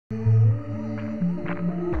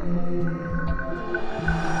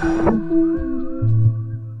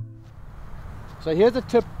So here's a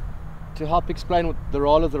tip to help explain what the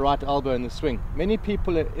role of the right elbow in the swing. Many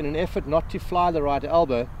people, in an effort not to fly the right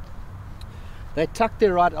elbow, they tuck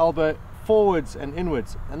their right elbow forwards and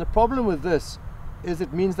inwards. And the problem with this is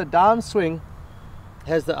it means the downswing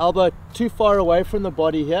has the elbow too far away from the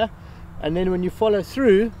body here, and then when you follow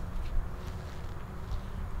through,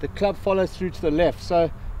 the club follows through to the left.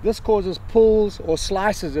 So this causes pulls or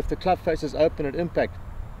slices if the club face is open at impact.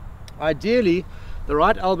 Ideally, the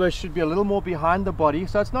right elbow should be a little more behind the body,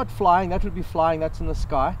 so it's not flying, that would be flying, that's in the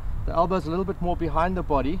sky. The elbow is a little bit more behind the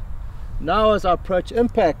body. Now as I approach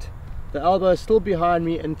impact, the elbow is still behind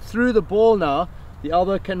me, and through the ball now, the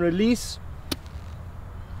elbow can release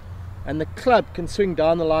and the club can swing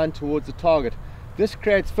down the line towards the target. This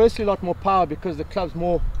creates firstly a lot more power because the club's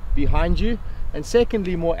more behind you, and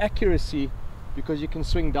secondly more accuracy because you can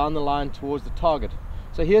swing down the line towards the target.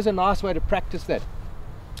 So here's a nice way to practice that.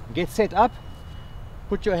 Get set up,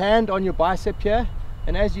 put your hand on your bicep here,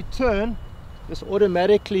 and as you turn, this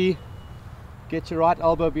automatically gets your right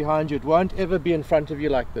elbow behind you. It won't ever be in front of you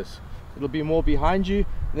like this. It'll be more behind you,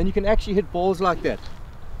 and then you can actually hit balls like that.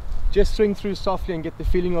 Just swing through softly and get the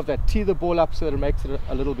feeling of that. Tee the ball up so that it makes it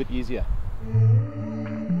a little bit easier.